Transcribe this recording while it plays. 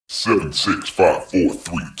7, 6, 5, 4,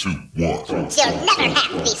 3, 2, 1. You'll never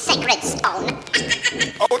have the sacred stone.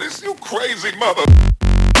 Oh, this you crazy mother.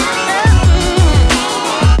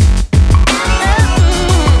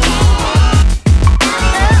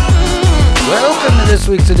 Welcome to this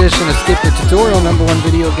week's edition of Skip the Tutorial, #1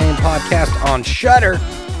 video game podcast on Shudder.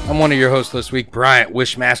 I'm one of your hosts this week, Bryant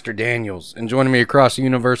Wishmaster Daniels, and joining me across the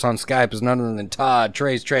universe on Skype is none other than Todd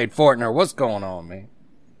Trade Fortner. What's going on, man?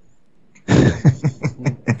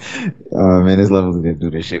 Oh man, it's lovely to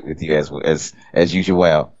do this shit with you as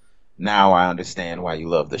usual. Now I understand why you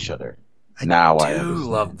love the Shudder. I do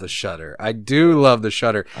love the Shudder. I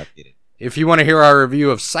get it. If you want to hear our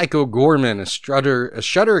review of Psycho Gorman, a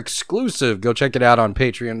Shudder exclusive, go check it out on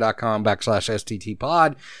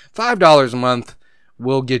patreon.com/STTpod. $5 a month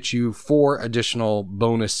will get you 4 additional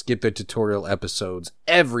bonus Skip the Tutorial episodes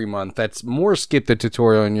every month. That's more Skip the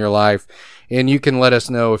Tutorial in your life. And you can let us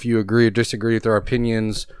know if you agree or disagree with our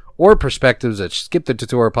opinions or perspectives at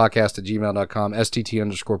skipthetutorialpodcast@gmail.com,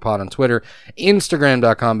 STT_pod on Twitter,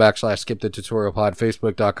 Instagram.com/skipthetutorialpod,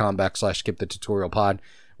 Facebook.com/skipthetutorialpod.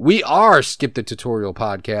 We are Skip the Tutorial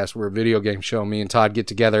Podcast. We're a video game show. Me and Todd get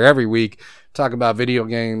together every week, talk about video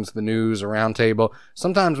games, the news, a roundtable.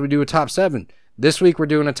 Sometimes we do a top 7. This week we're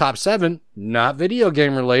doing a top 7, not video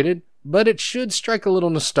game related, but it should strike a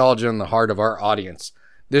little nostalgia in the heart of our audience.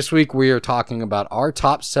 This week we are talking about our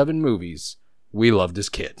top 7 movies we loved as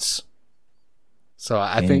kids. So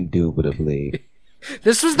I think indubitably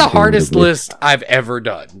this was the hardest list I've ever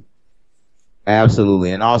done.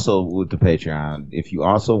 Absolutely. And also with the Patreon, if you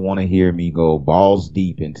also want to hear me go balls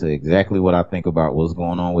deep into exactly what I think about what's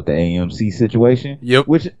going on with the AMC situation,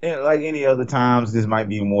 which like any other times, this might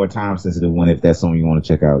be a more time sensitive one. If that's something you want to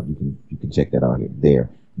check out, you can check that out there.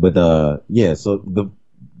 But yeah, so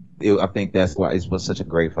I think that's why it was such a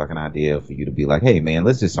great fucking idea for you to be like, hey man,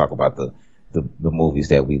 let's just talk about the movies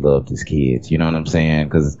that we loved as kids. You know what I'm saying?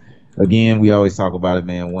 Because again, we always talk about it,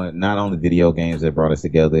 man. Not only video games that brought us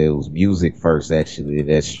together, it was music first. Actually,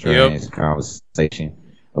 that strange conversation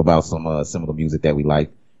about some of the music that we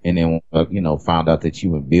liked, and then found out that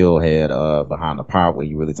you and Bill had Behind the Pop, where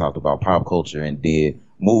you really talked about pop culture and did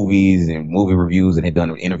movies and movie reviews, and had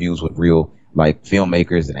done interviews with real like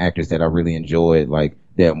filmmakers and actors that I really enjoyed. Like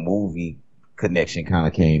that movie connection kind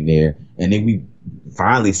of came there, and then we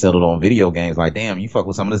finally settled on video games. Like, damn, you fuck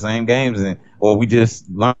with some of the same games, or we just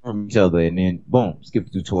learn from each other, and then boom, Skip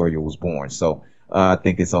the Tutorial was born. So I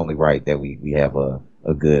think it's only right that we have a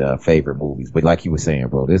good favorite movies. But like you were saying,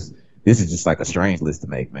 bro, this is just like a strange list to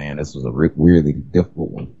make, man. This was a really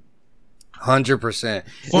difficult one. 100%.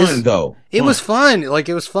 Fun though. It was fun. Like,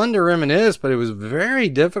 it was fun to reminisce, but it was very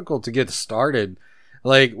difficult to get started.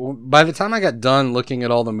 Like, by the time I got done looking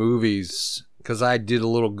at all the movies, because I did a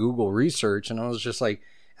little Google research, and I was just like,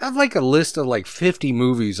 I have like a list of like 50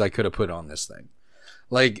 movies I could have put on this thing.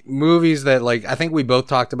 Like, movies that, like, I think we both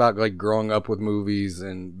talked about, like, growing up with movies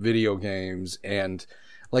and video games, and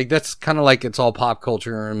like, that's kind of like, it's all pop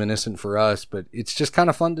culture reminiscent for us, but it's just kind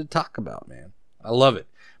of fun to talk about, man. I love it.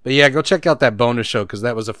 But yeah, go check out that bonus show, because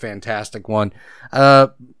that was a fantastic one.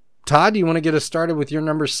 Todd, do you want to get us started with your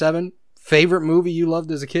number 7 favorite movie you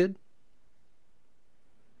loved as a kid?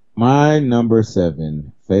 My number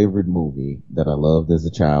 7 favorite movie that I loved as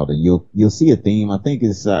a child, and you'll see a theme. I think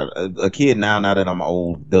it's a kid now that I'm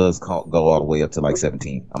old does go all the way up to like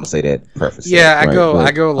 17. I'm gonna say that preface. Yeah,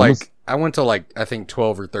 I went to like I think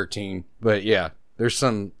 12 or 13, but yeah, there's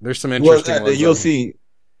some interesting ones. You'll see.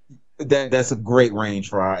 That's a great range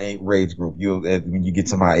for our age group. When you get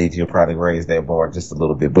to my age, you'll probably raise that bar just a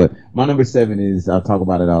little bit. But my number 7 is, I talk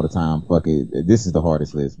about it all the time. Fuck it, this is the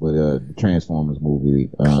hardest list, but the Transformers movie,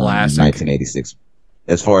 classic, 1986.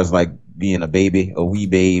 As far as like being a wee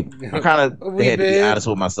babe, I kind of had to be honest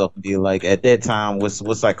with myself and be like, at that time,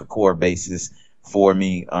 what's like a core basis for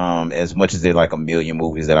me? As much as there like a million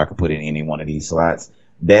movies that I could put in any one of these slots.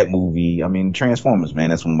 That movie, I mean, Transformers,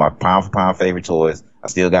 man, that's one of my pound for pound favorite toys. I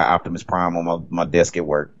still got Optimus Prime on my desk at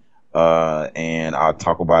work. And I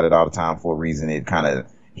talk about it all the time for a reason. It kind of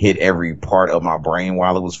hit every part of my brain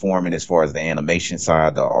while it was forming, as far as the animation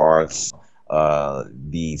side, the arts,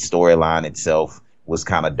 the storyline itself was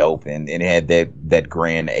kind of dope, and it had that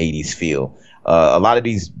grand 80s feel. A lot of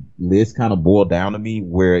these lists kind of boil down to me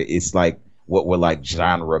where it's like what were like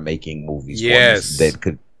genre making movies. Yes.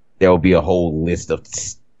 There will be a whole list of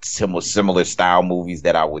similar style movies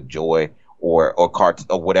that I would enjoy, or cartoons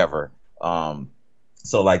or whatever.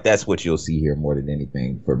 So like that's what you'll see here more than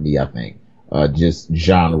anything for me, I think. Just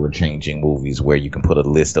genre changing movies where you can put a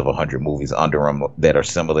list of 100 movies under them that are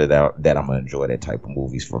similar that I'm gonna enjoy that type of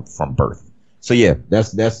movies from birth. So yeah,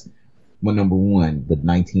 that's my number 1, the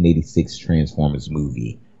 1986 Transformers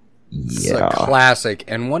movie. It's a classic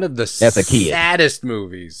and one of the saddest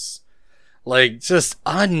movies. Like, just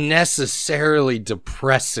unnecessarily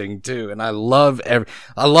depressing too. And I love that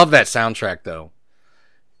soundtrack though.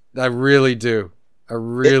 I really do. I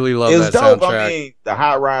really love that dope. Soundtrack. I mean, the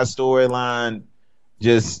Hot Rod storyline,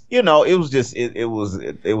 just, you know, it was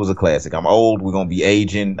a classic. I'm old. We're gonna be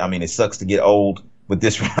aging. I mean, it sucks to get old, but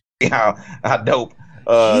this how dope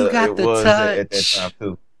you got it the was touch. At that time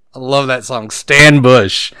too. I love that song. Stan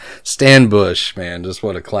Bush, man, just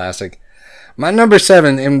what a classic. My number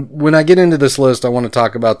 7, and when I get into this list, I want to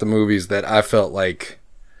talk about the movies that I felt like,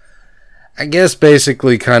 I guess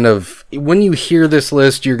basically kind of, when you hear this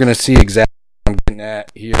list, you're going to see exactly what I'm getting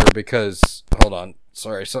at here because, hold on,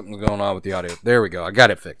 sorry, something's going on with the audio. There we go, I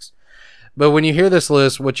got it fixed. But when you hear this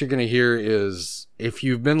list, what you're going to hear is, if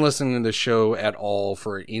you've been listening to the show at all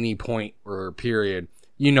for any point or period,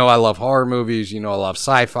 you know I love horror movies, you know I love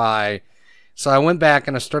sci-fi. So I went back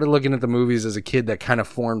and I started looking at the movies as a kid that kind of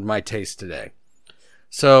formed my taste today.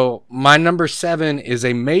 So my number 7 is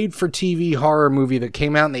a made-for-TV horror movie that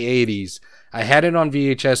came out in the 80s. I had it on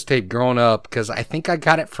VHS tape growing up because I think I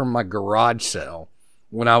got it from my garage sale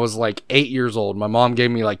when I was like 8 years old. My mom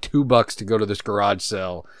gave me like $2 to go to this garage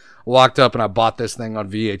sale. Walked up and I bought this thing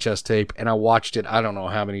on VHS tape and I watched it I don't know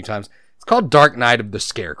how many times. It's called Dark Night of the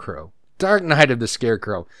Scarecrow. Dark Night of the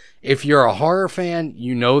Scarecrow. If you're a horror fan,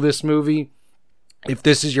 you know this movie. If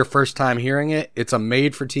this is your first time hearing it, it's a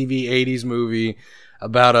made-for-TV 80s movie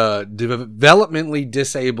about a developmentally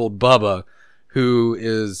disabled Bubba who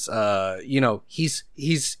is,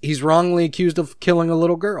 he's wrongly accused of killing a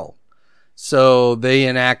little girl. So they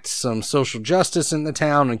enact some social justice in the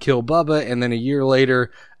town and kill Bubba, and then a year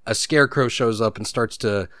later, a scarecrow shows up and starts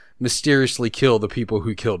to mysteriously kill the people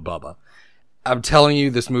who killed Bubba. I'm telling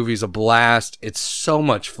you, this movie's a blast. It's so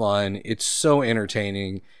much fun. It's so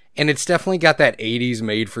entertaining. And it's definitely got that 80s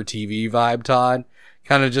made-for-TV vibe, Todd.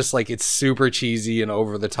 Kind of just like it's super cheesy and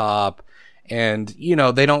over the top. And, you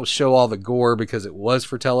know, they don't show all the gore because it was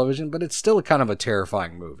for television, but it's still kind of a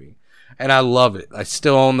terrifying movie. And I love it. I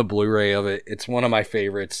still own the Blu-ray of it. It's one of my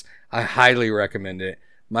favorites. I highly recommend it.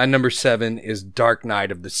 My number 7 is Dark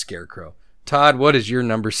Night of the Scarecrow. Todd, what is your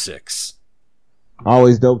number 6?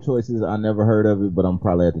 Always dope choices. I never heard of it, but I'm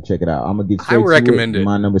probably have to check it out. I'm gonna get straight recommend to it.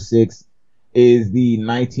 My number 6 is the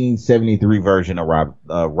 1973 version of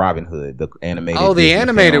Robin Hood, the animated. Oh, the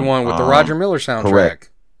animated film. One with the Roger Miller soundtrack. Correct.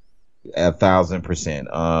 1,000%.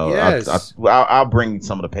 Yes. I'll bring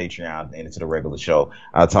some of the Patreon into the regular show.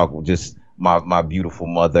 I'll talk with just my beautiful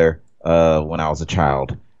mother when I was a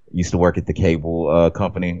child. Used to work at the cable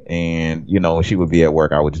company, and you know, when she would be at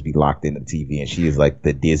work, I would just be locked into the TV, and she is like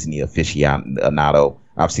the Disney aficionado.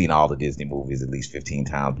 I've seen all the Disney movies at least 15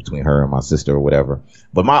 times between her and my sister or whatever.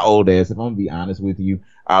 But my old ass, if I'm gonna be honest with you,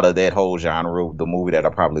 out of that whole genre, the movie that I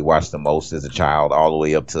probably watched the most as a child, all the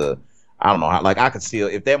way up to, I don't know, like I could still,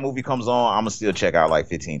 if that movie comes on, I'm gonna still check out like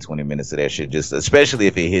 15, 20 minutes of that shit, just especially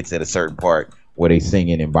if it hits at a certain part where they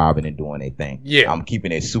singing and bobbing and doing their thing. Yeah, I'm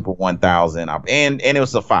keeping it super 1000. And it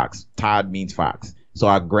was a fox. Todd means fox, so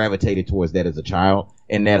I gravitated towards that as a child.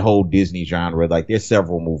 And that whole Disney genre, like there's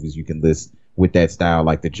several movies you can list with that style,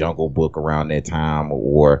 like The Jungle Book around that time,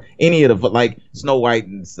 or any of the like Snow White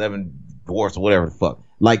and Seven Dwarfs or whatever the fuck.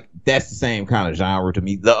 Like that's the same kind of genre to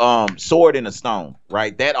me. The Sword in the Stone,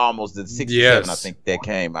 right? That almost the 67, yes. I think that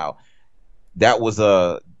came out. That was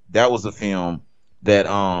a film that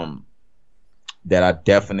I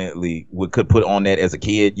definitely could put on that as a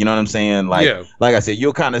kid. You know what I'm saying? Like, yeah. Like I said,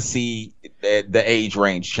 you'll kind of see the age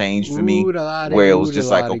range change for me, where it was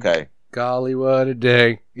just like, okay. Golly, what a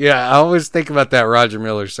day. Yeah, I always think about that Roger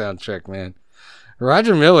Miller soundtrack, man.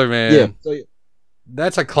 Roger Miller, man. Yeah. So, yeah.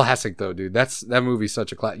 That's a classic, though, dude. That movie's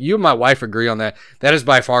such a classic. You and my wife agree on that. That is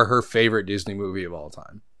by far her favorite Disney movie of all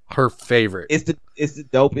time. Her favorite. It's the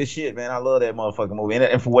dopest shit, man. I love that motherfucking movie,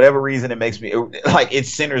 and for whatever reason, it makes me like it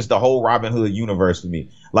centers the whole Robin Hood universe for me.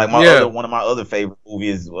 Like one of my other favorite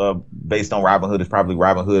movies based on Robin Hood is probably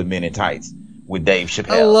Robin Hood Men in Tights with Dave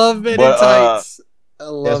Chappelle. I love Men in Tights. I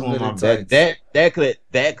love Men in Tights.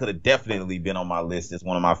 That could have definitely been on my list as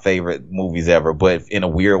one of my favorite movies ever. But in a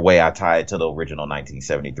weird way, I tie it to the original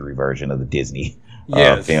 1973 version of the Disney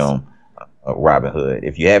film. Robin Hood.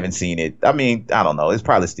 If you haven't seen it, I mean, I don't know. It's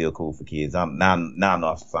probably still cool for kids. I'm now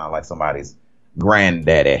I sound like somebody's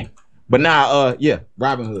granddaddy. But now,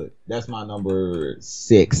 Robin Hood. That's my number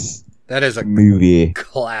 6. That is a movie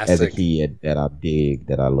classic as a kid that I dig,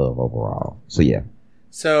 that I love overall. So yeah.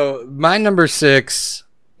 So my number 6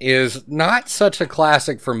 is not such a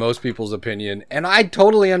classic for most people's opinion, and I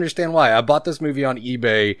totally understand why. I bought this movie on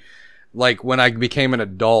eBay like when I became an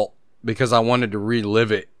adult because I wanted to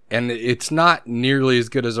relive it. and it's not nearly as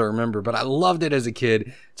good as I remember, but I loved it as a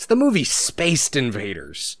kid. It's the movie Spaced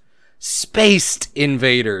Invaders. Spaced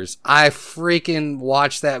Invaders. I freaking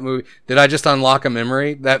watched that movie. Did I just unlock a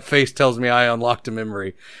memory? That face tells me I unlocked a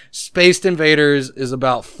memory. Spaced Invaders is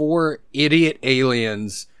about 4 idiot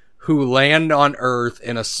aliens who land on Earth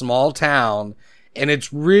in a small town, and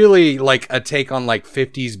it's really like a take on like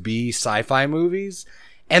 50s B sci-fi movies,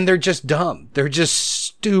 and they're just dumb. They're just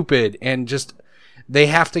stupid, and just they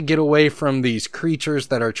have to get away from these creatures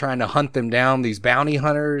that are trying to hunt them down, these bounty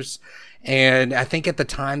hunters. And I think at the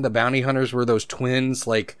time the bounty hunters were those twins,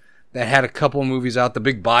 like, that had a couple movies out, the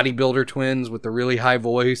big bodybuilder twins with the really high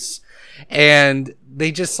voice. And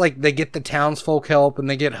they just, like, they get the townsfolk help, and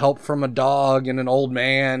they get help from a dog and an old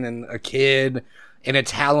man and a kid, and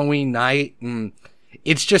it's Halloween night, and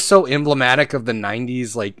it's just so emblematic of the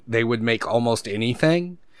 90s, like, they would make almost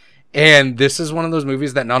anything. And this is one of those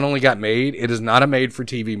movies that not only got made, it is not a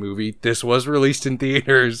made-for-TV movie. This was released in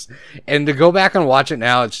theaters. And to go back and watch it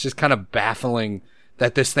now, it's just kind of baffling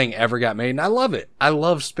that this thing ever got made. And I love it. I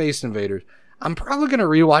love Space Invaders. I'm probably going to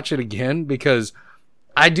rewatch it again because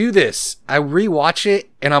I do this. I rewatch it,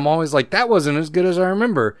 and I'm always like, that wasn't as good as I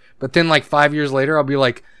remember. But then, like, 5 years later, I'll be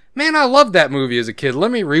like, man, I loved that movie as a kid. Let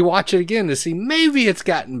me rewatch it again to see maybe it's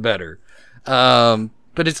gotten better.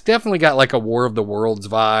 But it's definitely got like a War of the Worlds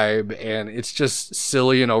vibe, and it's just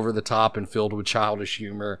silly and over the top and filled with childish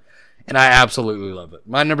humor. And I absolutely love it.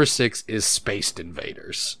 My number 6 is Spaced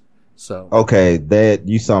Invaders. So okay, that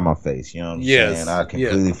you saw my face, you know what I'm yes, saying? I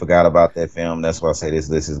completely forgot about that film. That's why I say this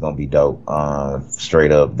list is gonna be dope.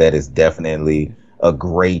 Straight up, that is definitely a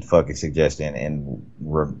great fucking suggestion and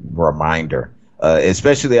reminder.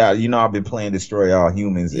 Especially, I've been playing Destroy All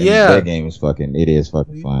Humans, and that game is fucking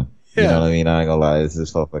fun. Yeah. You know what I mean? I ain't gonna lie, it's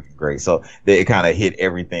just so fucking great. So it kind of hit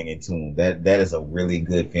everything in tune. That is a really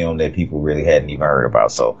good film that people really hadn't even heard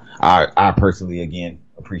about. So I personally, again,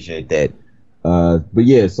 appreciate that. But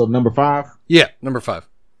yeah, so number 5. Yeah, number 5.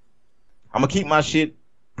 I'm gonna keep my shit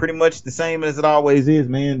pretty much the same as it always is,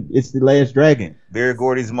 man. It's The Last Dragon. Berry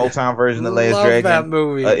Gordy's Motown version of The Last Dragon. Love that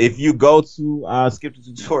movie. If you go to Skip the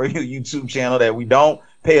Tutorial YouTube channel that we don't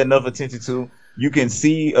pay enough attention to, you can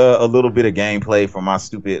see a little bit of gameplay from my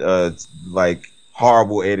stupid,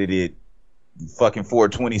 horrible edited fucking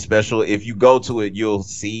 420 special. If you go to it, you'll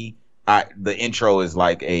see the intro is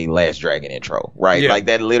like a Last Dragon intro, right? Yeah. Like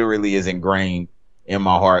that literally is ingrained in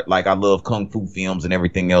my heart. Like I love kung fu films and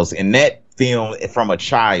everything else. And that film from a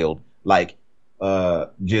child, like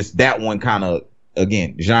just that one kind of,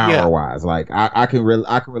 again, genre wise, like I can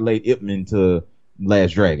relate Ip Man to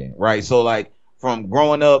Last Dragon, right? So like from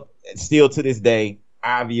growing up, still to this day,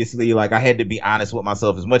 obviously, like I had to be honest with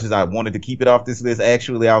myself. As much as I wanted to keep it off this list,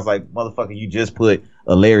 actually, I was like, motherfucker, you just put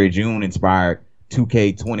a Larry June inspired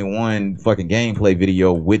 2K21 fucking gameplay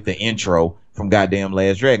video with the intro from goddamn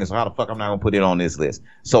Last Dragon. So how the fuck I'm not gonna put it on this list?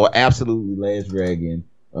 So absolutely, Last Dragon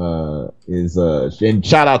is and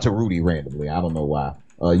shout out to Rudy randomly. I don't know why.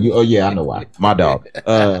 I know why. My dog.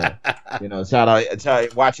 Shout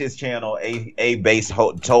out. Watch his channel, A Base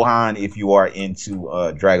Tohan, if you are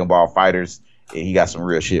into Dragon Ball Fighters. He got some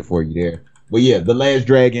real shit for you there. But yeah, The Last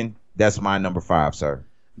Dragon. That's my number 5, sir.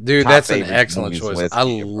 Dude, that's an excellent choice. I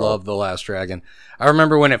love The Last Dragon. I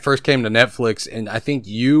remember when it first came to Netflix, and I think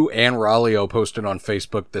you and Raulio posted on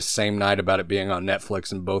Facebook the same night about it being on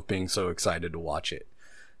Netflix and both being so excited to watch it.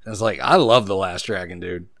 I was like, I love The Last Dragon,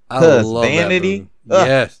 dude. I love Vanity.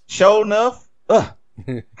 Yes. Show enough.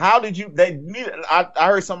 How did you? I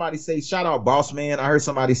heard somebody say, shout out Boss Man. I heard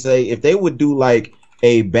somebody say if they would do like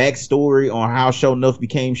a backstory on how Show Enough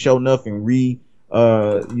became Show Enough and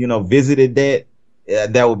visited that,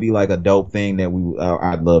 that would be like a dope thing that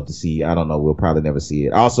I'd love to see. I don't know. We'll probably never see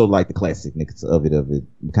it. I also like the classicness of it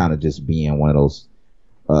kind of just being one of those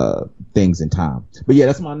things in time. But yeah,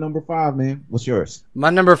 that's my number 5, man. What's yours? My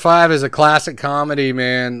number 5 is a classic comedy,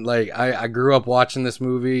 man. Like I grew up watching this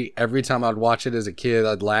movie. Every time I'd watch it as a kid,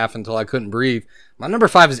 I'd laugh until I couldn't breathe. My number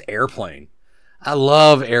 5 is Airplane. I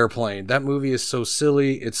love Airplane. That movie is so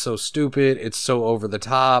silly. It's so stupid. It's so over the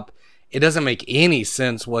top. It doesn't make any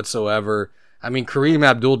sense whatsoever. I mean, Kareem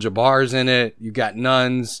Abdul-Jabbar's in it. You've got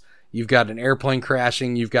nuns. You've got an airplane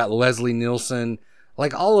crashing. You've got Leslie Nielsen.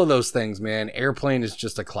 Like all of those things, man. Airplane is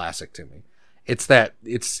just a classic to me. It's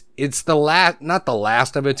the last, not the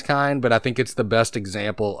last of its kind, but I think it's the best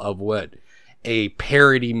example of what a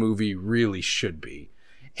parody movie really should be.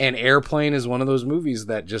 And Airplane is one of those movies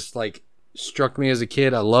that just like struck me as a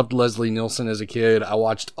kid. I loved Leslie Nielsen as a kid. I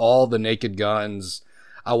watched all the Naked Guns.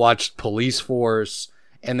 I watched Police Force.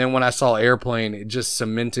 And then when I saw Airplane, it just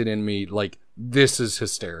cemented in me like this is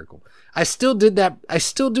hysterical. I still do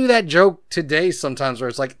that joke today sometimes where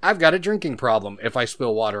it's like, I've got a drinking problem if I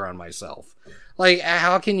spill water on myself. Like,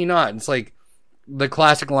 how can you not? It's like the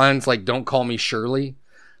classic lines like, don't call me Shirley.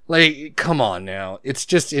 Like, come on now. It's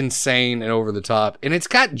just insane and over the top. And it's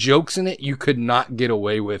got jokes in it you could not get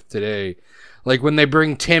away with today. Like when they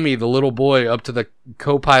bring Timmy, the little boy, up to the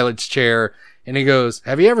co-pilot's chair and he goes,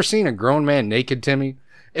 have you ever seen a grown man naked, Timmy?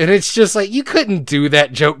 And it's just like, you couldn't do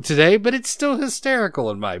that joke today, but it's still hysterical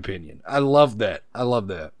in my opinion. I love that.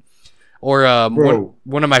 Or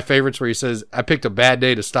one of my favorites where he says, I picked a bad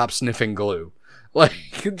day to stop sniffing glue. Like,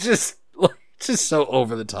 just so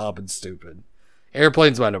over the top and stupid.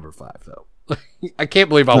 Airplane's my number 5, though. I can't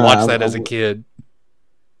believe I watched that as a kid.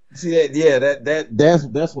 See that? Yeah,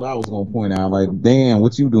 that's what I was gonna point out. Like, damn,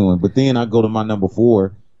 what you doing? But then I go to my number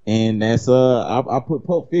 4, and that's I put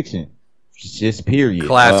Pulp Fiction. Just period.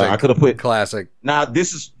 Classic. I could have put classic. Now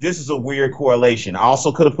this is a weird correlation. I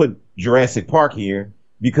also could have put Jurassic Park here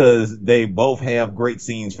because they both have great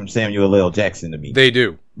scenes from Samuel L. Jackson to me. They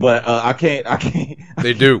do. But I can't.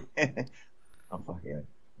 They do. I'm fucking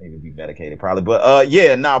maybe be medicated probably.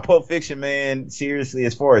 But Pulp Fiction, man. Seriously,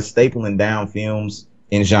 as far as stapling down films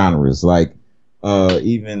in genres, like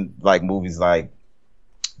even like movies like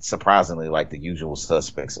surprisingly like The Usual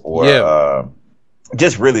Suspects or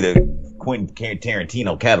just really the Quentin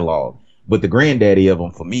Tarantino catalog. But the granddaddy of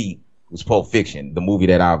them for me was Pulp Fiction, the movie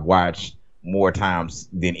that I've watched more times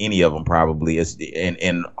than any of them probably. Is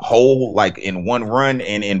in whole, like in one run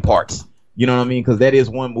and in parts. You know what I mean? Because that is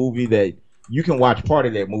one movie that you can watch part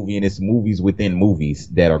of that movie and it's movies within movies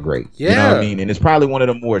that are great. Yeah. You know what I mean? And it's probably one of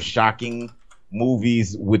the more shocking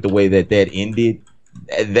movies with the way that ended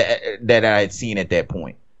that I had seen at that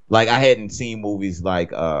point. Like I hadn't seen movies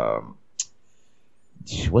like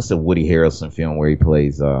what's the Woody Harrelson film where he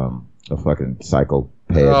plays a fucking psychopath?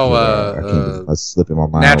 I slip in my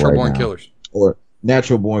mind. Natural right Born now. Killers. Or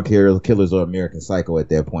Natural Born Killers or American Psycho at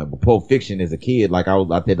that point. But Pulp Fiction as a kid, like I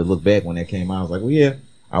had to look back when that came out. I was like, well, yeah,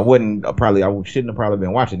 I shouldn't have probably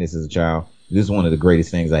been watching this as a child. This is one of the greatest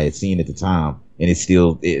things I had seen at the time, and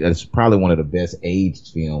it's probably one of the best aged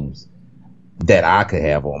films that I could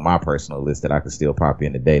have on my personal list that I could still pop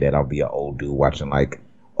in today. That I'll be an old dude watching like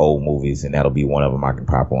old movies, and that'll be one of them I can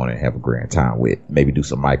pop on and have a grand time with. Maybe do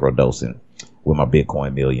some microdosing with my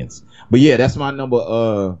Bitcoin millions. But yeah, that's my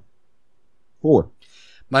number 4.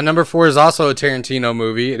 My number 4 is also a Tarantino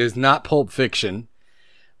movie. It is not Pulp Fiction.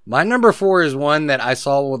 My number 4 is one that I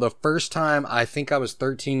saw for the first time. I think I was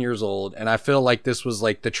 13 years old, and I feel like this was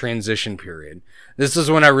like the transition period. This is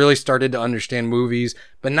when I really started to understand movies,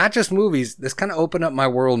 but not just movies. This kind of opened up my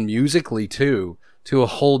world musically too, to a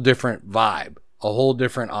whole different vibe, a whole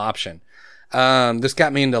different option. This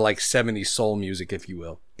got me into like 70s soul music, if you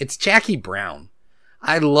will. It's Jackie Brown.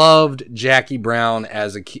 I loved Jackie Brown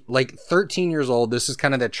as a kid, like 13 years old. This is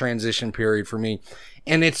kind of that transition period for me.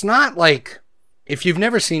 And it's not like, if you've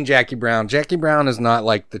never seen Jackie Brown is not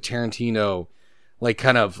like the Tarantino, like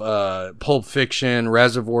kind of Pulp Fiction,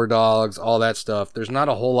 Reservoir Dogs, all that stuff. There's not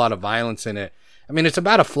a whole lot of violence in it. I mean, it's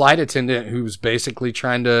about a flight attendant who's basically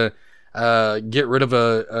trying to get rid of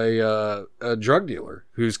a drug dealer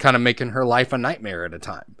who's kind of making her life a nightmare at a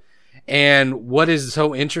time. And what is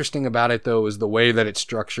so interesting about it, though, is the way that it's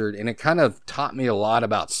structured. And it kind of taught me a lot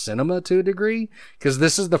about cinema to a degree, because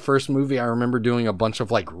this is the first movie I remember doing a bunch of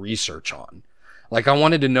like research on. Like, I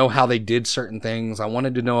wanted to know how they did certain things. I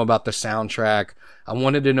wanted to know about the soundtrack. I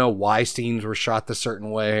wanted to know why scenes were shot the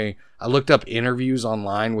certain way. I looked up interviews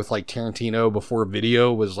online with like Tarantino before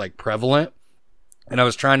video was like prevalent. And I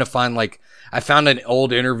was trying to find I found an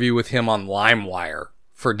old interview with him on LimeWire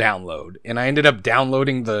for download. And I ended up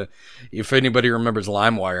downloading if anybody remembers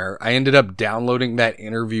LimeWire, I ended up downloading that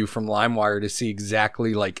interview from LimeWire to see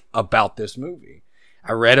exactly about this movie.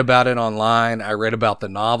 I read about it online. I read about the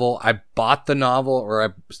novel. I bought the novel,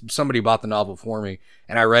 or somebody bought the novel for me,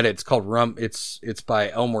 and I read it. It's called It's by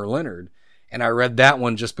Elmore Leonard. And I read that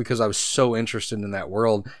one just because I was so interested in that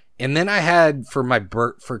world. And then I had,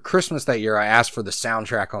 for Christmas that year, I asked for the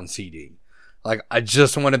soundtrack on CD. I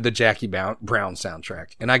just wanted the Jackie Brown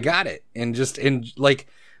soundtrack, and I got it. And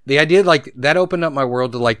the idea, that opened up my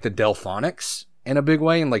world to the Delphonics in a big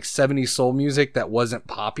way, and 70s soul music that wasn't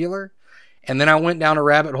popular. And then I went down a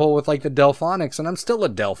rabbit hole with the Delphonics, and I'm still a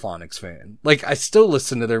Delphonics fan. I still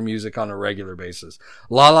listen to their music on a regular basis.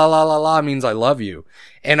 La la la la la means I love you.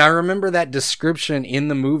 And I remember that description in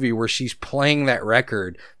the movie where she's playing that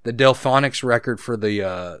record, the Delphonics record for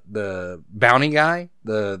the bounty guy,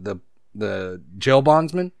 the jail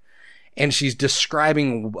bondsman. and she's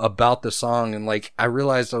describing about the song, and like I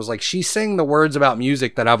realized I was like, she's saying the words about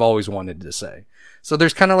music that I've always wanted to say. So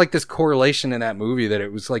there's kind of like this correlation in that movie that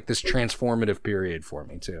it was like this transformative period for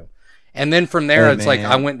me too. And then from there, it's like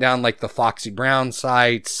I went down like the Foxy Brown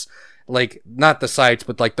sites, like not the sites,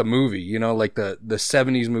 but like the movie, you know, like the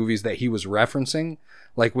 70s movies that he was referencing,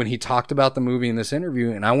 like when he talked about the movie in this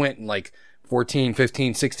interview. And I went in like 14,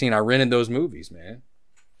 15, 16, I rented those movies, man.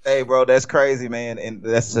 Hey, bro, that's crazy, man. And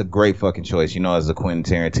that's a great fucking choice. You know, as a Quentin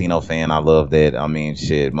Tarantino fan, I love that. I mean,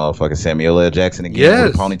 shit, motherfucking Samuel L. Jackson again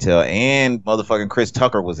with a ponytail, and motherfucking Chris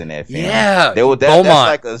Tucker was in that film. Yeah. That's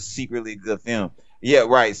like a secretly good film. Yeah,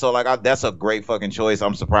 right. So, like, that's a great fucking choice.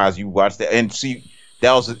 I'm surprised you watched that. And see,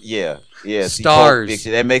 that was, yeah. Stars.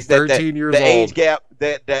 That makes 13 years old. Age gap,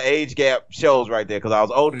 the age gap shows right there, because I was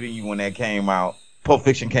older than you when that came out. Pulp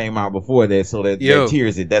Fiction came out before that, so that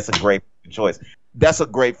tears it. That's a great choice. That's a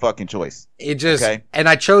great fucking choice. It just, and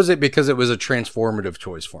I chose it because it was a transformative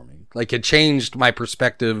choice for me. Like, it changed my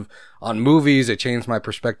perspective on movies. It changed my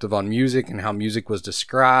perspective on music and how music was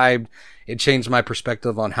described. It changed my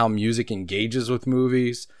perspective on how music engages with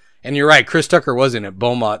movies. And you're right, Chris Tucker was in it.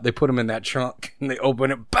 Beaumont, they put him in that trunk and they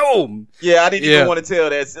open it, boom. Yeah, I didn't even want to tell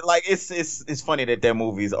that. Like, it's funny that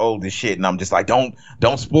movie's old as shit, and I'm just like, don't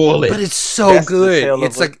spoil it. But it's so good.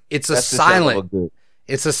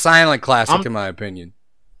 It's a silent classic, in my opinion.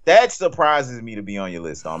 That surprises me to be on your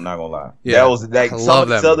list, though. I'm not gonna lie. Yeah, that was like some of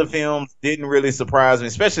these other movie. films didn't really surprise me,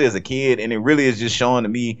 especially as a kid, and it really is just showing to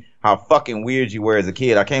me how fucking weird you were as a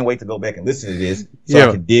kid. I can't wait to go back and listen to this so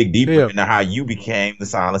I can dig deeper into how you became the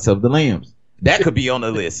Silence of the Lambs. That could be on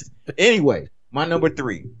the list. Anyway, my number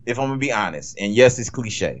 3, if I'm gonna be honest, and yes, it's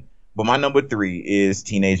cliche, but my number 3 is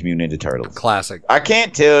Teenage Mutant Ninja Turtles. Classic. I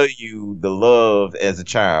can't tell you the love as a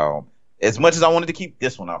child, as much as I wanted to keep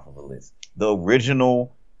this one off of the list. The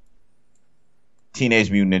original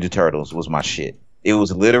Teenage Mutant Ninja Turtles was my shit. It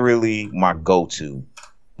was literally my go-to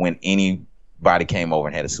when anybody came over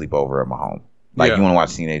and had a sleepover at my home. Like, you want to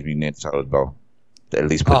watch Teenage Mutant Ninja Turtles, bro? At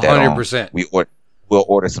least put that 100%. on. We'll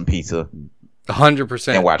order some pizza.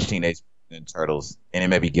 100%. And watch Teenage Mutant Ninja Turtles, and then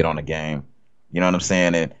maybe get on a game. You know what I'm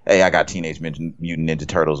saying? And hey, I got Teenage Mutant Ninja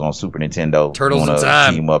Turtles on Super Nintendo. Turtles in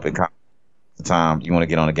Time. Team up and time. You want to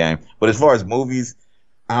get on a game. But as far as movies,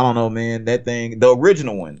 I don't know, man. That thing, the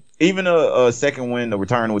original one, even a second one, the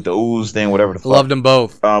Return with the Ooze thing, whatever the fuck. Loved them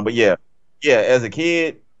both. But yeah, as a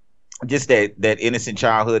kid, just that innocent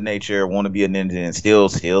childhood nature, want to be a ninja, and still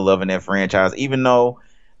loving that franchise. Even though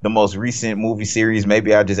the most recent movie series,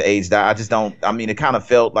 maybe I just aged out. I just don't. I mean, it kind of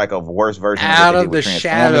felt like a worse version. Out of the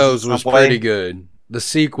Shadows was pretty good. The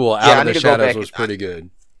sequel, Out of the Shadows, was pretty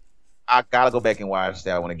good. I gotta go back and watch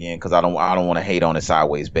that one again, because I don't want to hate on it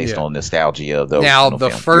sideways based on nostalgia of the now the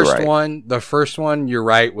film. First one, you're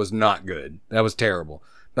right, was not good. That was terrible.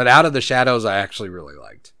 But Out of the Shadows, I actually really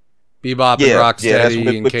liked. Bebop and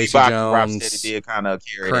Rocksteady and Casey Jones. Rocksteady did kind of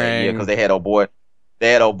carry that, because they had old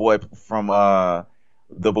boy from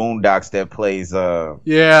the Boondocks that plays the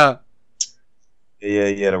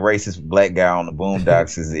racist black guy on the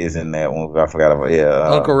Boondocks is in that one. I forgot about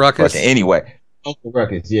Uncle Ruckus. Anyway. Uncle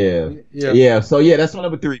Ruckus, yeah. So that's my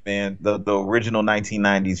number 3, man. The original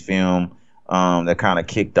 1990s film that kind of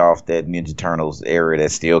kicked off that Ninja Turtles era that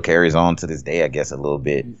still carries on to this day, I guess, a little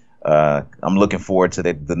bit. I'm looking forward to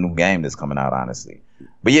the new game that's coming out, honestly.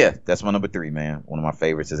 But yeah, that's my number 3, man. One of my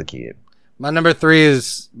favorites as a kid. My number 3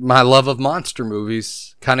 is my love of monster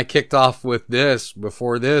movies. Kind of kicked off with this.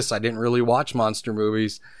 Before this, I didn't really watch monster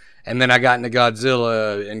movies, and then I got into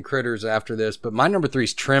Godzilla and Critters after this. But my number 3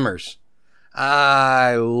 is Tremors.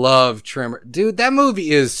 I love Tremors. Dude, that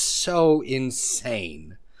movie is so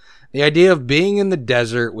insane. The idea of being in the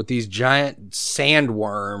desert with these giant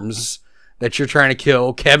sandworms that you're trying to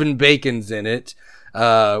kill. Kevin Bacon's in it.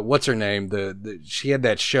 What's her name? She had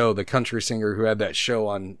that show, the country singer who had that show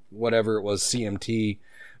on whatever it was, CMT.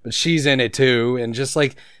 But she's in it too. And just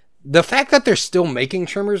like the fact that they're still making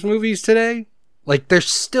Tremors movies today, like they're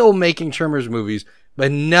still making Tremors movies,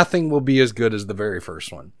 but nothing will be as good as the very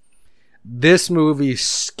first one. This movie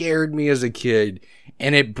scared me as a kid,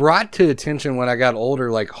 and it brought to attention when I got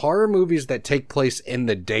older, like horror movies that take place in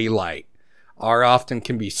the daylight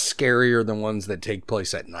can be scarier than ones that take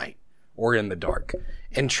place at night or in the dark.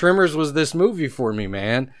 And Tremors was this movie for me,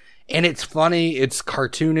 man. And it's funny, it's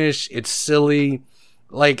cartoonish, it's silly.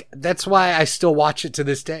 Like, that's why I still watch it to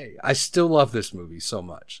this day. I still love this movie so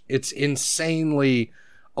much. It's insanely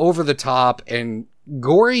over the top and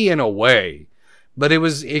gory in a way. But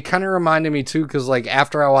it kind of reminded me too, because like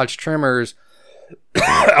after I watched Tremors,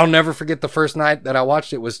 I'll never forget the first night that I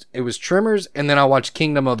watched it was Tremors, and then I watched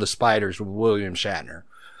Kingdom of the Spiders with William Shatner.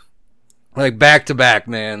 Like back to back,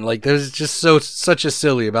 man. Like there's just such a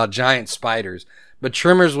silly about giant spiders. But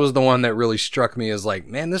Tremors was the one that really struck me as like,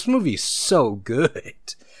 man, this movie's so good.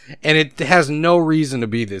 And it has no reason to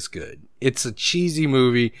be this good. It's a cheesy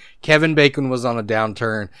movie. Kevin Bacon was on a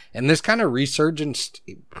downturn. And this kind of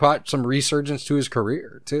brought some resurgence to his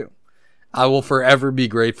career, too. I will forever be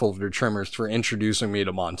grateful to Tremors for introducing me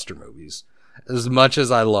to monster movies. As much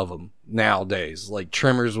as I love them nowadays. Like,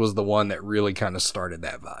 Tremors was the one that really kind of started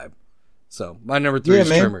that vibe. So, my number 3 is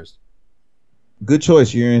man. Tremors. Good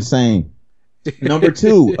choice. You're insane. Number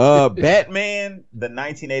 2, Batman, the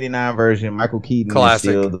 1989 version. Michael Keaton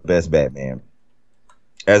Classic. Is still the best Batman.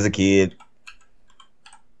 As a kid,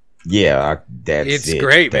 yeah, it's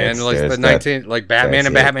great, man. Like Batman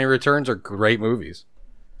and Batman Returns are great movies.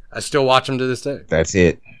 I still watch them to this day. That's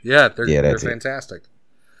it. Yeah, they're fantastic.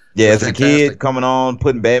 Yeah, as a kid coming on,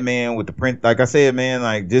 putting Batman with the print, like I said, man,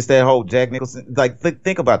 like just that whole Jack Nicholson. Like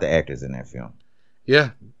think about the actors in that film.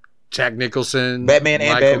 Yeah. Jack Nicholson, Batman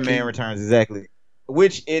and Michael Batman Keaton. Returns, exactly.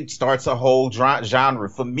 Which it starts a whole genre.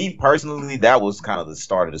 For me personally, that was kind of the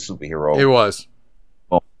start of the superhero. It was.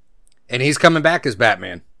 Oh. And he's coming back as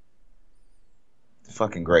Batman.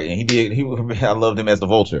 Fucking great. And I loved him as the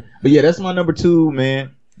Vulture. But yeah, that's my number 2,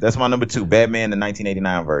 man. That's my number 2, Batman, the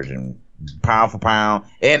 1989 version. Pound for pound.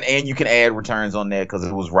 And you can add Returns on there because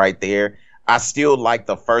it was right there. I still like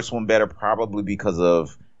the first one better, probably because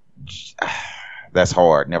of... That's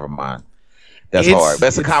hard. Never mind. That's hard.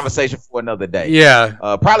 That's a conversation for another day. Yeah.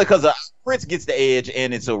 Probably because Prince gets the edge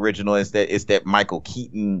and it's original. It's that Michael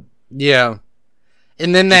Keaton. Yeah.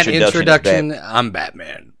 And then that introduction, I'm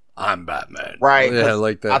Batman. Right. Yeah, I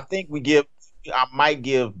like that. I think I might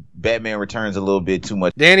give Batman Returns a little bit too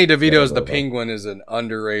much. Danny DeVito's the Penguin is an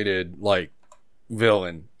underrated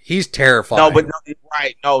villain. He's terrifying.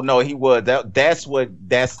 No, he was. That's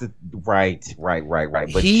the right.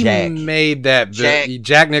 But he made that.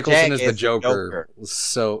 Jack Nicholson is the Joker.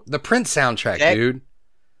 So the Prince soundtrack, dude.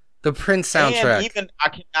 The Prince soundtrack. And even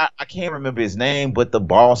I can't remember his name, but the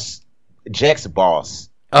boss, Jack's boss.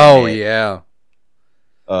 Oh yeah.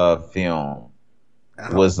 Film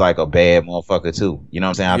was like a bad motherfucker too. You know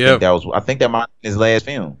what I'm saying? I think that might be his last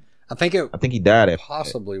film. I think he died at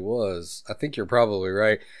possibly was. I think you're probably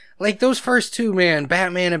right. Like those first 2, man,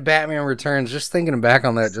 Batman and Batman Returns, just thinking back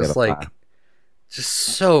on that, just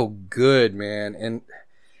so good, man. And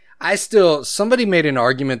somebody made an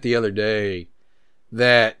argument the other day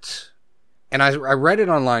that, and I read it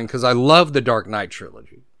online because I love the Dark Knight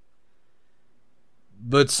trilogy.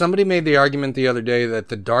 But somebody made the argument the other day that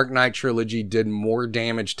the Dark Knight trilogy did more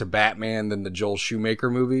damage to Batman than the Joel Schumacher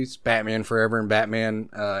movies, Batman Forever and Batman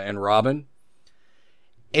and Robin.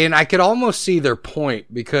 And I could almost see their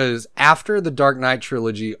point because after the Dark Knight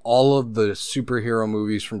trilogy, all of the superhero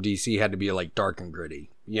movies from DC had to be like dark and gritty,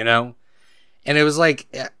 you know? And it was like,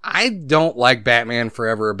 I don't like Batman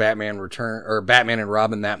Forever or Batman Return or Batman and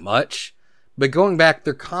Robin that much. But going back,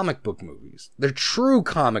 they're comic book movies. They're true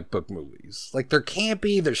comic book movies. Like, they're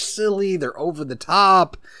campy, they're silly, they're over the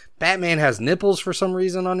top. Batman has nipples for some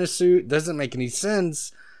reason on his suit. Doesn't make any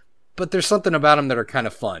sense. But there's something about them that are kind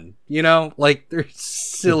of fun. You know? Like, they're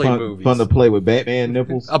silly movies. Fun to play with Batman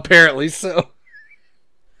nipples? Apparently so.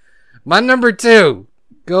 My number 2,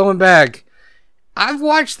 going back. I've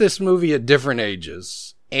watched this movie at different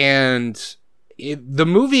ages. And the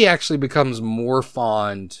movie actually becomes more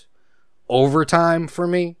fond over time for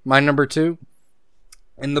me, my number 2.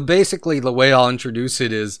 And basically the way I'll introduce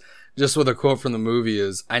it is just with a quote from the movie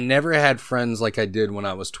is, I never had friends like I did when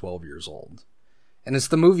I was 12 years old. And it's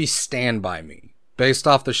the movie Stand By Me, based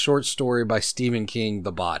off the short story by Stephen King,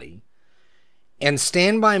 The Body. And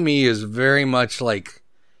Stand By Me is very much like,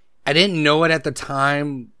 I didn't know it at the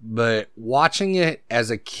time, but watching it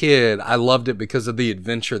as a kid, I loved it because of the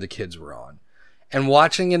adventure the kids were on. And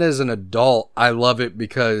watching it as an adult, I love it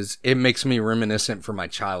because it makes me reminiscent for my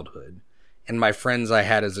childhood and my friends I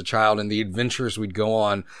had as a child and the adventures we'd go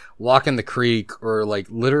on, walking the creek or like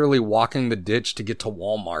literally walking the ditch to get to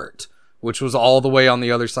Walmart, which was all the way on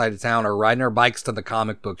the other side of town, or riding our bikes to the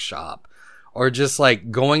comic book shop, or just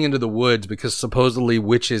like going into the woods because supposedly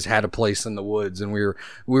witches had a place in the woods and we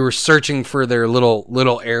were searching for their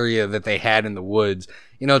little area that they had in the woods.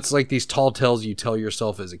 You know, it's like these tall tales you tell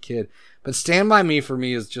yourself as a kid. But Stand By Me for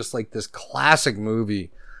me is just like this classic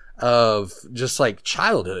movie of just like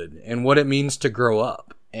childhood and what it means to grow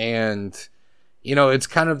up. And, you know, it's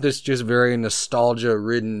kind of this just very nostalgia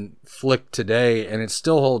ridden flick today and it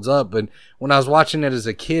still holds up. But when I was watching it as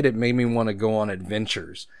a kid, it made me want to go on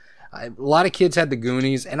adventures. A lot of kids had the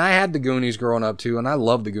Goonies and I had the Goonies growing up too. And I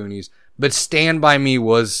love the Goonies, but Stand By Me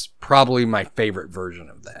was probably my favorite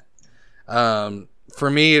version of that. for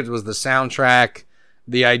me, it was the soundtrack,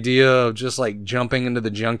 the idea of just like jumping into the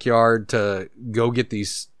junkyard to go get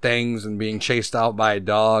these things and being chased out by a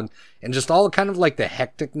dog, and just all kind of like the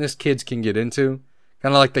hecticness kids can get into,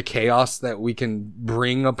 kind of like the chaos that we can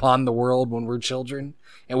bring upon the world when we're children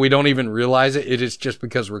and we don't even realize it. It is just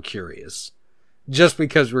because we're curious. Just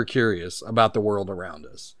because we're curious about the world around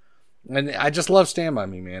us. And I just love Stand By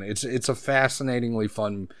Me, man. It's a fascinatingly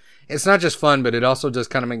fun. It's not just fun, but it also does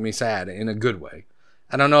kind of make me sad in a good way.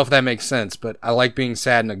 I don't know if that makes sense, but I like being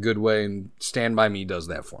sad in a good way, and Stand By Me does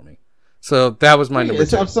that for me. So that was my number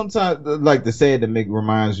 2. Sometimes, like the sad to make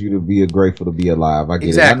reminds you to be grateful to be alive. I get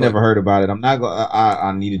exactly. it. I never heard about it. I'm not gonna.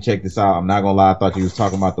 I need to check this out. I'm not gonna lie. I thought you was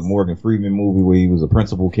talking about the Morgan Freeman movie where he was a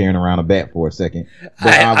principal carrying around a bat for a second.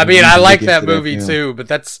 I mean, I like that movie too,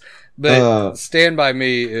 but Stand By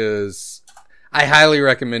Me is. I highly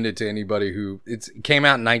recommend it to anybody who it came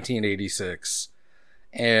out in 1986.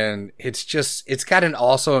 And it's got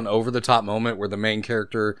also an over-the-top moment where the main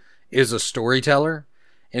character is a storyteller.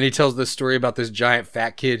 And he tells this story about this giant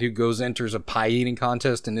fat kid who enters a pie eating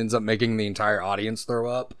contest and ends up making the entire audience throw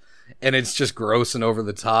up. And it's just gross and over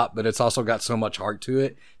the top, but it's also got so much heart to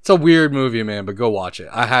it. It's a weird movie, man, but go watch it.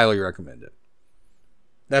 I highly recommend it.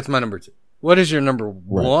 That's my number 2. What is your number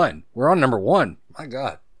 1? We're on number 1. My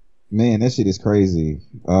God. Man, that shit is crazy.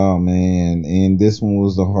 Oh, man. And this one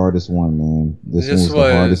was the hardest one, man. This one was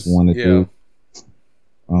the hardest one to do.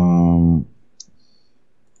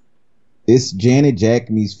 It's Janet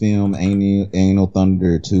Jackman's film, Anal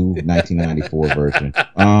Thunder 2, 1994 version.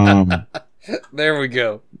 There we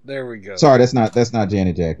go. Sorry, that's not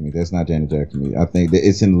Janet Jackman. That's not Janet Jackman. I think that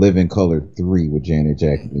it's in Living Color 3 with Janet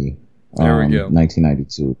Jackman. There we go.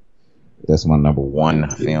 1992. That's my number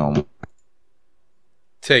 1 film.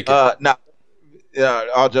 Take it. Now,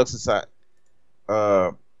 all jokes aside,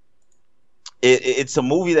 it's a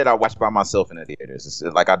movie that I watch by myself in the theaters. It's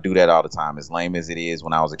like I do that all the time. As lame as it is,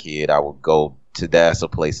 when I was a kid, I would go to that's a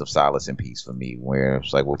place of solace and peace for me. Where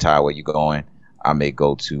it's like, well, Ty, where you going? I may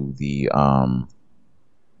go to the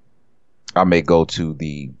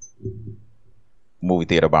movie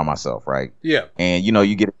theater by myself, right? Yeah. And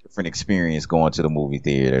you get a different experience going to the movie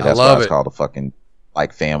theater. I That's love why it's it. called a fucking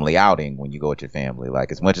like family outing when you go with your family.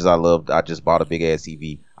 Like as much as I just bought a big ass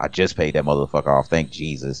TV. I just paid that motherfucker off. Thank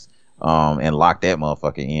Jesus. And locked that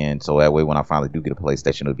motherfucker in. So that way when I finally do get a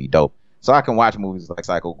PlayStation, it'll be dope. So I can watch movies like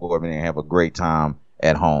Psycho Gorman and have a great time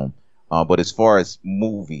at home. But as far as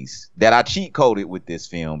movies that I cheat coded with this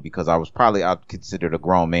film because I considered a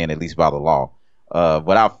grown man, at least by the law.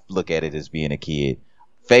 But I look at it as being a kid.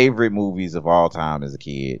 Favorite movies of all time as a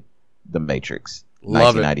kid, The Matrix.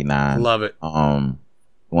 Love 1999. Love it.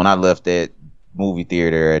 When I left that movie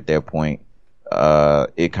theater at that point,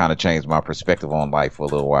 it kind of changed my perspective on life for a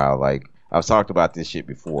little while. Like I've talked about this shit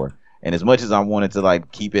before, and as much as I wanted to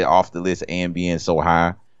like keep it off the list and being so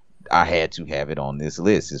high, I had to have it on this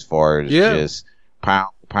list as far as just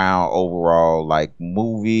pound overall like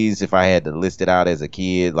movies. If I had to list it out as a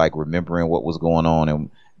kid, like remembering what was going on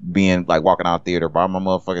and being like walking out theater by my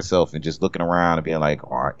motherfucking self and just looking around and being like,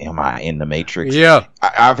 oh, am I in the Matrix? Yeah.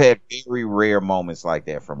 I've had very rare moments like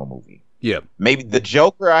that from a movie. Yeah. Maybe The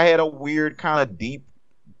Joker, I had a weird kind of deep.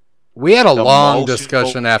 We had a long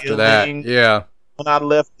discussion after that. Yeah. When I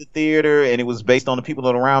left the theater, and it was based on the people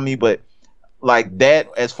around me, but like that,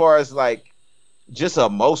 as far as like just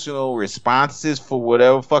emotional responses for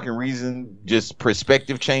whatever fucking reason, just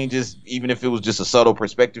perspective changes, even if it was just a subtle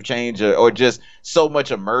perspective change or just so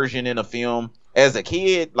much immersion in a film. As a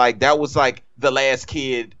kid, like that was like the last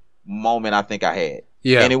kid moment I think I had.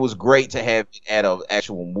 Yeah. And it was great to have it at an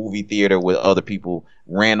actual movie theater with other people,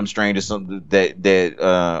 random strangers, something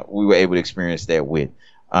that we were able to experience that with.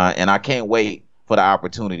 And I can't wait for the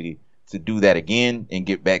opportunity to do that again and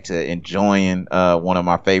get back to enjoying one of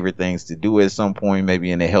my favorite things to do at some point,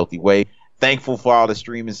 maybe in a healthy way. Thankful for all the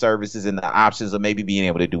streaming services and the options of maybe being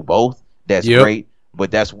able to do both. That's great. But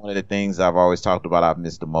that's one of the things I've always talked about I've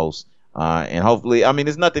missed the most. And hopefully, I mean,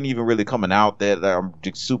 there's nothing even really coming out that I'm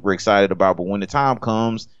just super excited about. But when the time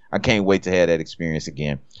comes, I can't wait to have that experience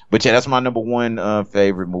again. But yeah, that's my number 1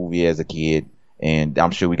 favorite movie as a kid. And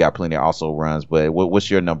I'm sure we got plenty of also runs. But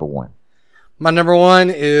what's your number 1? My number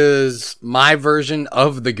 1 is my version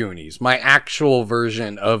of the Goonies. My actual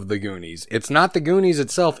version of the Goonies. It's not the Goonies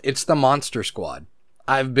itself. It's the Monster Squad.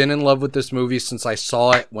 I've been in love with this movie since I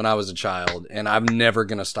saw it when I was a child. And I'm never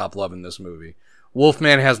going to stop loving this movie.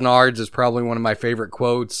 Wolfman Has Nards is probably one of my favorite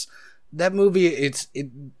quotes. That movie, it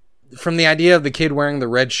from the idea of the kid wearing the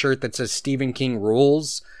red shirt that says Stephen King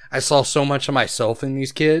rules, I saw so much of myself in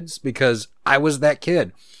these kids because I was that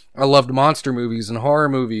kid. I loved monster movies and horror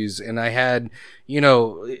movies, and I had,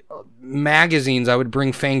 magazines. I would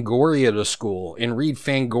bring Fangoria to school and read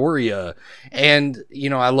Fangoria, and,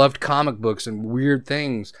 I loved comic books and weird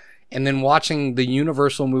things. And then watching the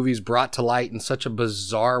Universal movies brought to light in such a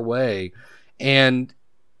bizarre way, and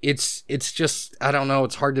it's just, I don't know,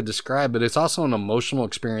 it's hard to describe, but it's also an emotional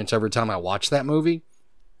experience every time I watch that movie.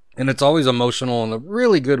 And it's always emotional in a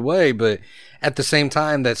really good way, but at the same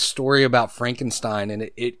time, that story about Frankenstein,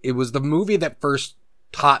 and it was the movie that first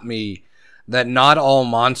taught me that not all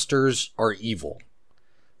monsters are evil.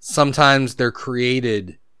 Sometimes they're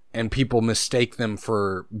created and people mistake them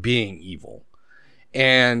for being evil.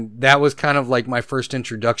 And that was kind of like my first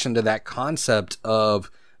introduction to that concept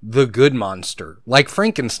of the good monster, like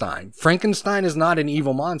Frankenstein. Frankenstein is not an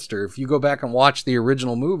evil monster. If you go back and watch the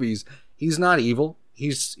original movies, he's not evil.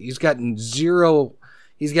 He's got zero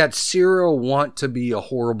want to be a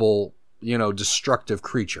horrible, destructive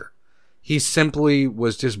creature. He simply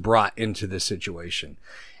was just brought into this situation.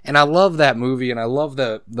 And I love that movie, and I love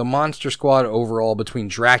the Monster Squad overall between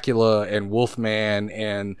Dracula and Wolfman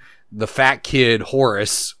and the fat kid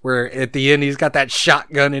Horace, where at the end he's got that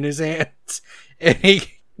shotgun in his hands and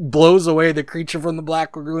he blows away the creature from the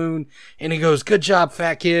Black Lagoon, and he goes, "Good job,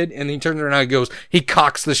 fat kid." And he turns around and he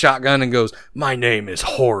cocks the shotgun and goes, "My name is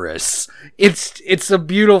Horace." It's a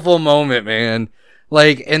beautiful moment, man.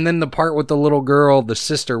 Like, and then the part with the little girl, the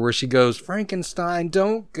sister, where she goes, "Frankenstein,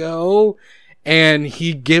 don't go." And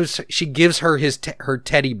she gives her her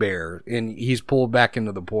teddy bear, and he's pulled back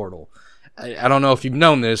into the portal. I don't know if you've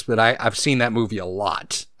known this, but I've seen that movie a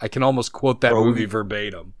lot. I can almost quote that movie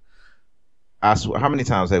verbatim. I swear, how many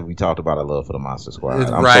times have we talked about our love for the Monster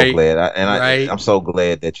Squad? I'm right, so glad, I'm so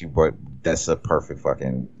glad that you brought. That's a perfect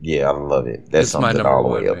fucking, I love it. That's something all the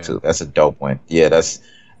way up to. That's a dope one. Yeah,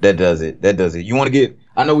 that does it. You want to get?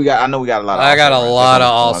 I know we got a lot. I got a lot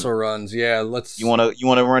of also runs. Yeah, let's. You want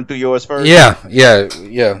to run through yours first? Yeah.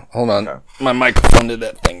 Hold on, okay. My microphone did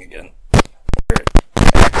that thing again.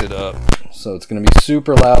 Acted up, so it's gonna be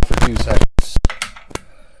super loud for 2 seconds.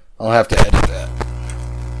 I'll have to edit that.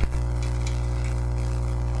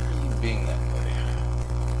 Being that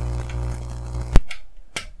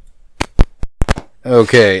way.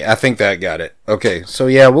 Okay, I think that got it. Okay, so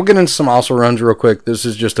yeah, we'll get into some also runs real quick. This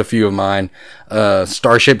is just a few of mine.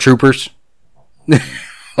 Starship Troopers,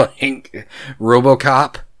 like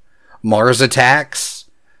RoboCop, Mars Attacks,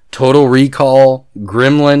 Total Recall,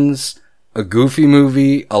 Gremlins, A Goofy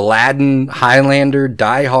Movie, Aladdin, Highlander,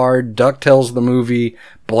 Die Hard, DuckTales the movie,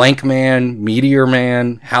 Blank Man, Meteor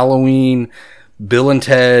Man, Halloween, Bill and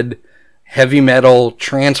Ted, Heavy Metal,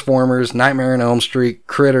 Transformers, Nightmare on Elm Street,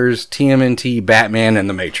 Critters, TMNT, Batman, and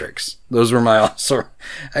The Matrix. Those were my also.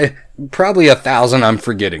 Probably 1,000 I'm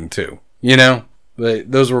forgetting too, but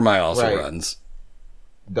those were my also runs.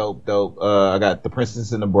 Dope. I got The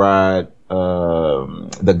Princess and the Bride, The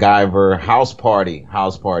Guyver, House Party, the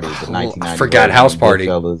 1990. I forgot House Party.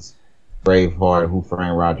 Goodfellas, Braveheart, Who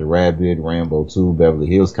Framed Roger Rabbit, Rambo 2, Beverly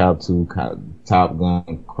Hills Cop 2, Top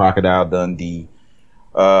Gun, Crocodile Dundee,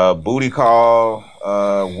 Booty Call,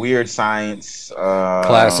 Weird Science,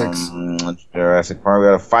 classics, Jurassic Park. We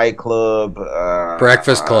got a Fight Club,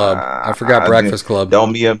 Breakfast Club. I forgot Breakfast Club.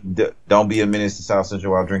 Don't be a menace to South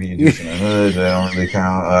Central while drinking your juice in the hood. That don't really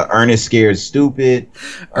count. Ernest Scared Stupid.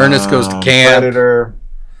 Ernest Goes to Camp. Predator.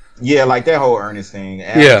 Yeah, like that whole Ernest thing.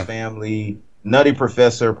 Addams Family. Nutty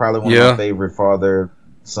Professor. Probably one of my favorite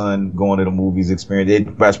father-son going to the movies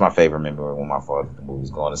experience. That's my favorite memory when my father the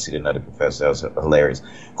movies going to see the Nutty Professor. That was hilarious.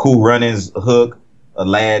 Cool Runnings, Hook,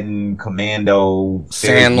 Aladdin, Commando,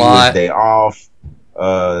 Sandlot, Day Off,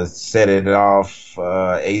 Set It Off,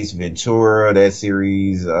 Ace Ventura, that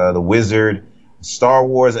series, The Wizard, Star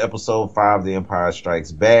Wars Episode 5, The Empire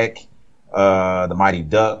Strikes Back, The Mighty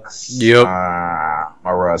Ducks,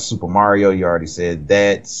 Super Mario, you already said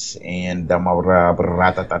that, and I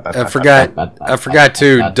forgot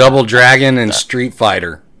too, Double Dragon and Street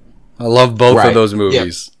Fighter. I love both of those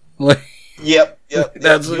movies. Yep.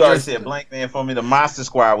 That's you already said Blank Man for me. The Monster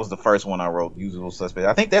Squad was the first one I wrote. Usual Suspect.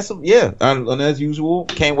 I think that's and as usual,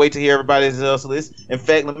 can't wait to hear everybody's else list. In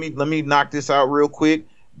fact, let me knock this out real quick.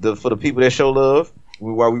 For the people that show love,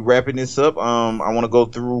 while we wrapping this up, I want to go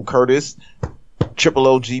through Curtis, Triple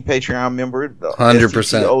OG Patreon member,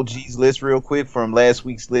 100% OG's list real quick from last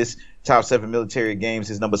week's list. Top 7 military games.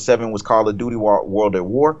 His number 7 was Call of Duty World at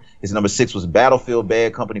War. His number 6 was Battlefield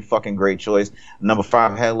Bad Company. Fucking great choice. Number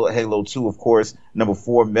 5, Halo 2, of course. Number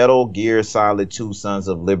 4, Metal Gear Solid 2, Sons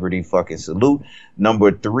of Liberty. Fucking salute.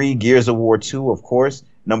 Number 3, Gears of War 2, of course.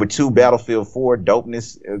 Number 2, Battlefield 4,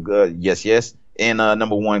 Dopeness. Yes. And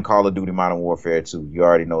number 1, Call of Duty Modern Warfare 2. You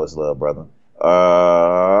already know it's love, brother.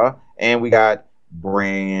 And we got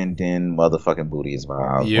Brandon motherfucking Booty is my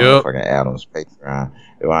motherfucking Adams Patreon.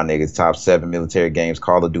 My niggas top 7 military games: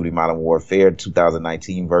 Call of Duty Modern Warfare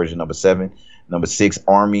 2019 version number 7. Number 6,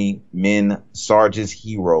 Army Men Sarge's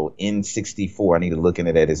Hero N64. I need to look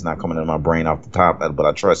into that. It's not coming into my brain off the top, but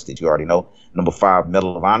I trust it. You already know. Number 5,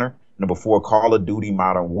 Medal of Honor. Number 4, Call of Duty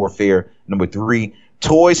Modern Warfare. Number 3,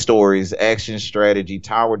 Toy Stories Action Strategy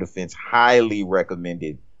Tower Defense. Highly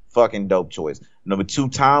recommended. Fucking dope choice. Number 2,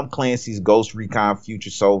 Tom Clancy's Ghost Recon Future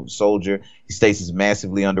Soldier. He states is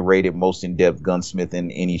massively underrated, most in-depth gunsmith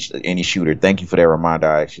in any shooter. Thank you for that reminder.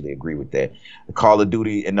 I actually agree with that. Call of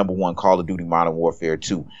Duty, and number 1, Call of Duty Modern Warfare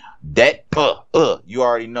 2. That you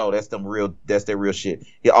already know that's that real shit.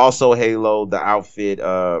 He also Halo, the outfit.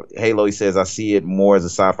 Halo, he says, I see it more as a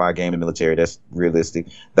sci-fi game in the military. That's realistic.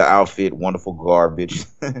 The outfit, wonderful garbage.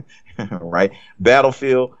 Right?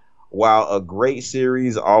 Battlefield. While a great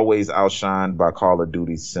series, always outshined by Call of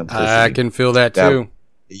Duty's simplicity. I can feel that too.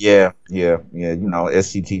 Yeah. You know,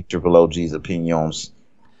 SCT Triple OG's opinions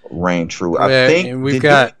reign true. I think we've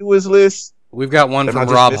got do his list. We've got one from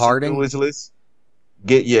Rob Harding. His list.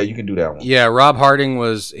 You can do that one. Yeah, Rob Harding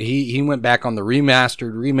was he went back on the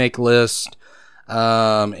remastered remake list,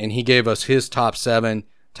 and he gave us his top 7.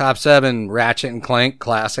 Top 7: Ratchet and Clank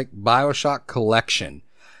Classic, BioShock Collection,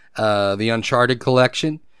 the Uncharted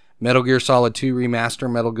Collection, Metal Gear Solid 2 Remaster,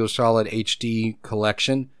 Metal Gear Solid HD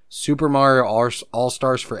Collection, Super Mario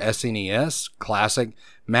All-Stars for SNES, Classic,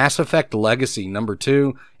 Mass Effect Legacy, number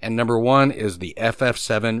 2, and number 1 is the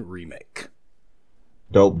FF7 Remake.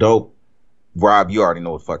 Dope. Rob, you already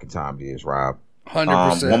know what fucking time it is, Rob.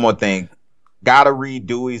 100%. One more thing. Gotta read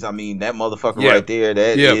Dewey's. I mean, that motherfucker right there,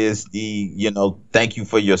 that is the, thank you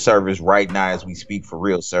for your service right now as we speak, for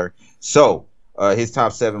real, sir. So, his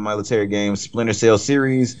top 7 military games: Splinter Cell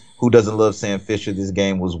series. Who doesn't love Sam Fisher? This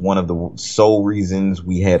game was one of the sole reasons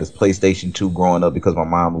we had a PlayStation 2 growing up, because my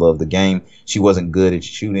mom loved the game. She wasn't good at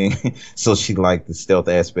shooting, so she liked the stealth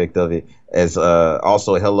aspect of it. As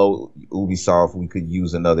also, hello Ubisoft, we could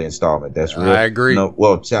use another installment. That's real. I agree. No,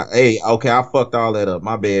 well, I fucked all that up.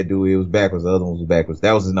 My bad, dude. It was backwards. The other one was backwards.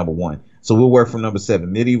 That was his number 1. So we'll work from number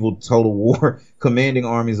 7. Medieval Total War, commanding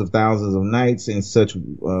armies of thousands of knights and such,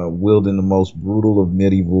 wielding the most brutal of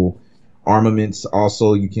medieval armaments.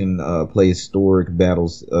 Also, you can play historic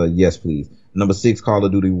battles. Yes, please. Number 6, Call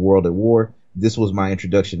of Duty World at War. This was my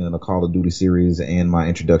introduction in the Call of Duty series and my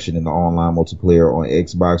introduction in the online multiplayer on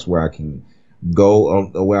Xbox, where I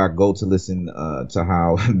go to listen to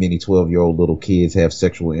how many 12-year-old little kids have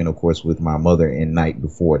sexual intercourse with my mother in night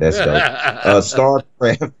before. That's dope.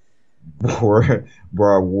 StarCraft or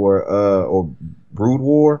Brood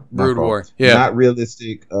War. Yeah. Not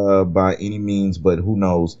realistic by any means, but who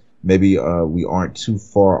knows? Maybe we aren't too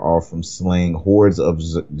far off from slaying hordes of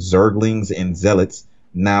Zerglings and Zealots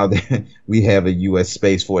now that we have a U.S.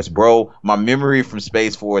 Space Force. Bro, my memory from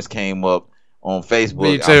Space Force came up on Facebook.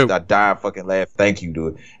 Me too. I died fucking laugh. Thank you,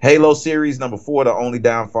 dude. Halo series, number 4. The only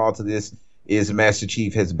downfall to this is Master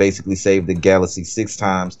Chief has basically saved the galaxy 6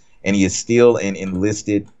 times, and he is still an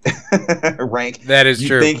enlisted rank. That is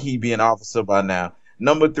true. You think he'd be an officer by now.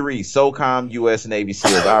 Number 3, SOCOM U.S. Navy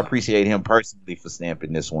SEALs. I appreciate him personally for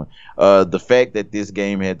stamping this one. The fact that this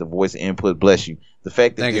game had the voice input, bless you. The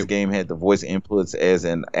fact that this game had the voice inputs as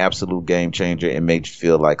an absolute game changer and made you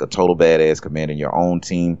feel like a total badass commanding your own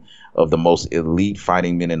team of the most elite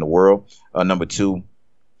fighting men in the world. Number 2,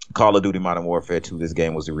 Call of Duty Modern Warfare 2. This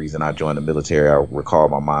game was the reason I joined the military. I recall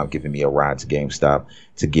my mom giving me a ride to GameStop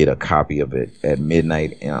to get a copy of it at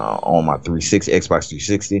midnight on my Xbox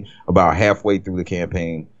 360. About halfway through the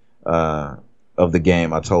campaign of the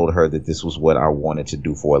game, I told her that this was what I wanted to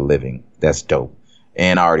do for a living. That's dope.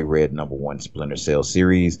 And I already read number 1 Splinter Cell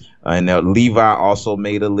series. And Levi also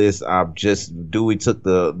made a list. Dewey took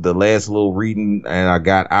the last little reading and I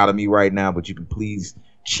got out of me right now, but you can please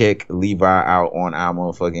check Levi out on our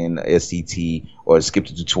motherfucking SCT or Skip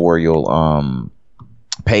the Tutorial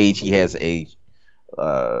page. He has a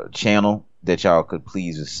channel that y'all could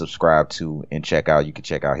please subscribe to and check out. You can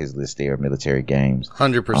check out his list there, military games.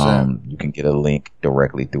 100%. You can get a link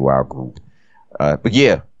directly through our group. But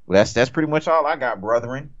yeah, that's pretty much all I got,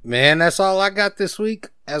 brethren. Man, that's all I got this week.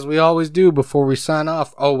 As we always do before we sign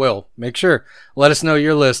off. Oh, well, make sure. Let us know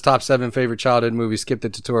your list. Top 7 favorite childhood movies. Skip the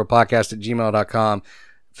Tutorial Podcast at gmail.com.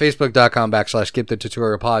 Facebook.com/Skip the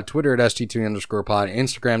Tutorial Pod. Twitter at ST2_pod.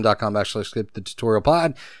 Instagram.com/Skip the Tutorial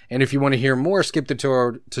Pod. And if you want to hear more Skip the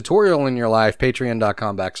Tutorial in your life,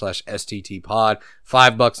 Patreon.com/STT Pod.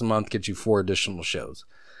 $5 a month gets you 4 additional shows.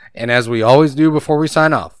 And as we always do before we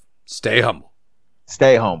sign off, stay humble.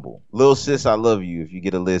 Stay humble. Little sis, I love you. If you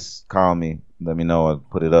get a list, call me. Let me know. I'll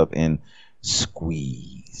put it up. And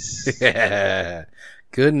Squeeze. Yeah.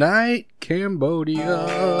 Good night, Cambodia.